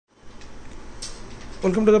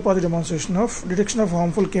Welcome to the project demonstration of detection of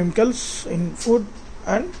harmful chemicals in food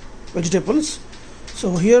and vegetables.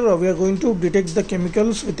 So here we are going to detect the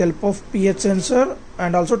chemicals with help of pH sensor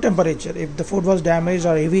and also temperature. If the food was damaged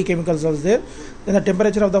or heavy chemicals was there, then the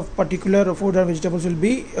temperature of the particular food and vegetables will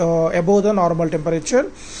be above the normal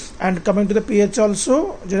temperature. And coming to the pH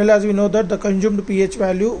also, generally as we know that the consumed pH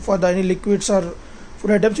value for the any liquids or food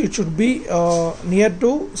items, it should be near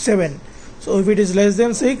to 7. So if it is less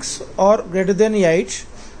than 6 or greater than 8,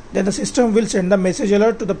 then the system will send the message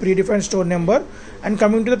alert to the predefined store number. And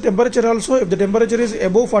coming to the temperature also, if the temperature is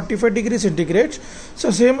above 45 degrees centigrade, so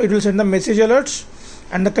same it will send the message alerts,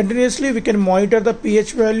 and continuously we can monitor the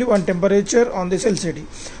pH value and temperature on this LCD.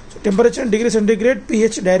 So temperature in degrees centigrade,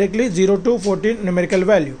 pH directly 0 to 14 numerical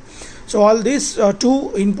value. So all these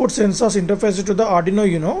two input sensors interface to the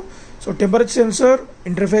Arduino Uno. So temperature sensor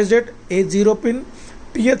interfaced at A0 pin,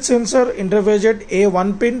 pH sensor interfaced at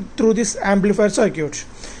A1 pin through this amplifier circuit.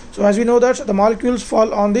 So as we know that the molecules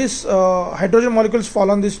fall on this hydrogen molecules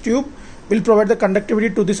fall on this tube will provide the conductivity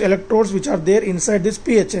to these electrodes which are there inside this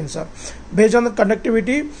pH sensor. Based on the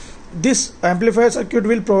conductivity, this amplifier circuit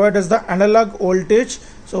will provide us the analog voltage,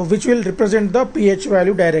 so which will represent the pH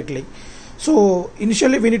value directly. So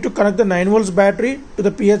initially we need to connect the 9 volts battery to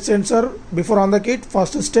the pH sensor before on the kit,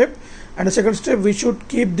 first step, and the second step we should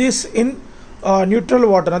keep this in neutral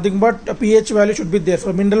water, nothing but pH value should be there.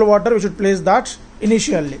 For mineral water we should place that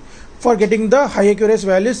initially for getting the high accuracy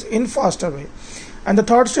values in faster way. And the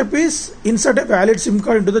third step is insert a valid SIM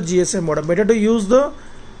card into the GSM modem. Better to use the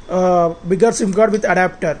bigger SIM card with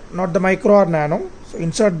adapter, not the micro or nano. So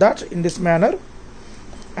insert that in this manner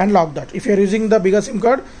and lock that. If you are using the bigger SIM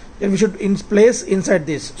card, then we should place inside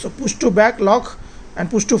this. So push to back lock and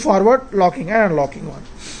push to forward locking and unlocking one.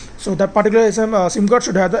 So that particular SIM card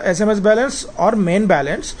should have the SMS balance or main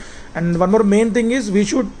balance. And one more main thing is we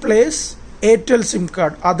should place Airtel SIM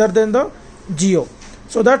card other than the Jio,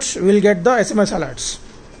 so that we'll get the SMS alerts.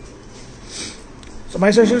 So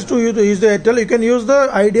my suggestion is to use the Airtel. You can use the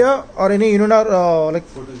Idea or any Uno like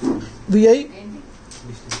VI.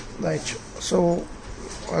 Right. So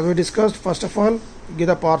as we discussed, first of all, give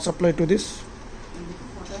the power supply to this.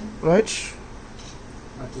 Right.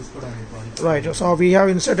 Right. So we have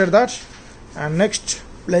inserted that, and next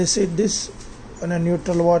place it this in a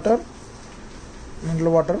neutral water,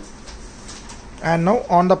 mineral water, and now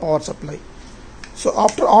on the power supply. So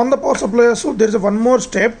after on the power supply also there is one more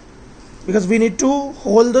step, because we need to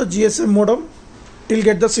hold the GSM modem till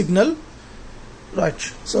get the signal. Right.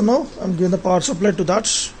 So now I'm giving the power supply to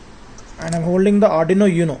that, and I'm holding the Arduino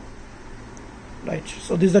Uno. Right.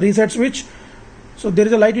 So this is the reset switch. So there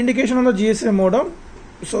is a light indication on the GSM modem,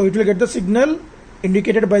 so it will get the signal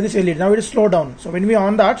indicated by this LED. Now it is slow down. So when we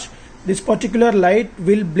on that, this particular light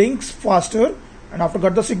will blink faster, and after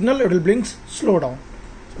got the signal it will blink slow down.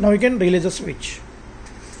 So now we can release the switch.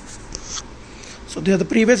 So these are the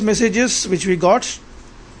previous messages which we got.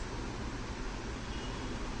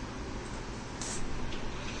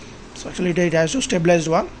 So actually it has to stabilize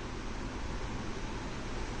one.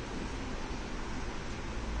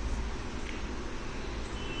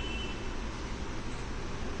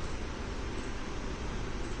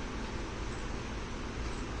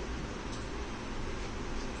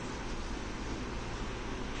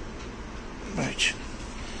 Right.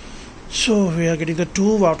 So we are getting the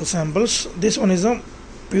two water samples. This one is a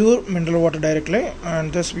pure mineral water directly,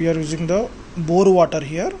 and this we are using the bore water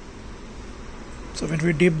here. So when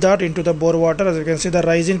we dip that into the bore water, as you can see the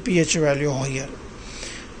rise in pH value over here.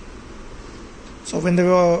 So when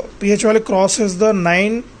the pH value crosses the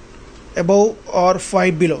 9 above or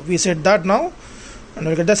 5 below, we set that now, and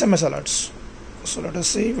we'll get the SMS alerts. So let us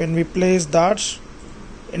see when we place that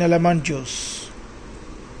in a lemon juice.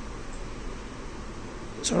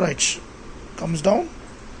 So right, comes down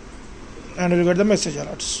and we'll get the message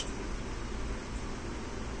alerts.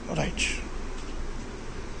 Right.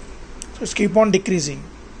 So it's keep on decreasing.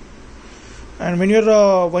 And when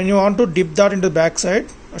you want to dip that into the back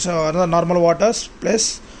side, so another normal waters,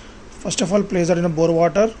 place first of all place that in a bore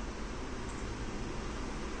water.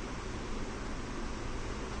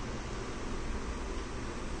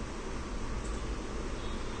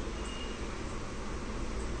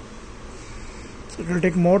 So it will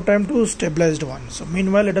take more time to stabilize the one. So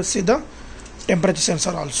meanwhile, let us see the temperature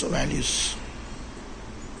sensor also values.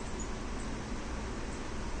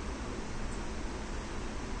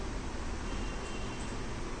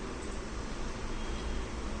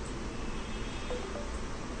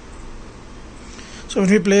 So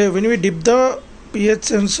when we dip the pH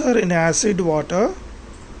sensor in acid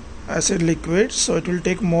acid liquid, so it will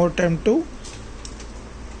take more time to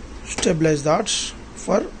stabilize that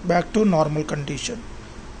for back to normal condition.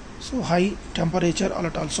 So high temperature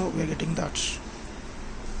alert also we are getting that.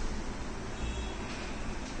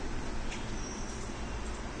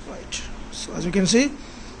 Right. So as you can see,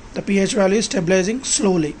 the pH value is stabilizing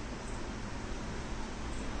slowly.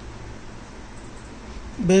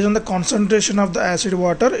 Based on the concentration of the acid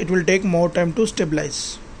water, it will take more time to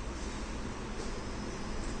stabilize.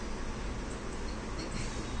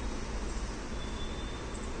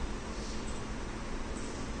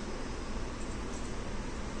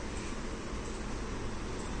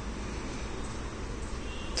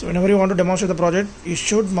 So whenever you want to demonstrate the project,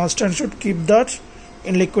 you must and should keep that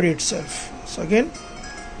in liquid itself. So again,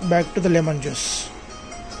 back to the lemon juice.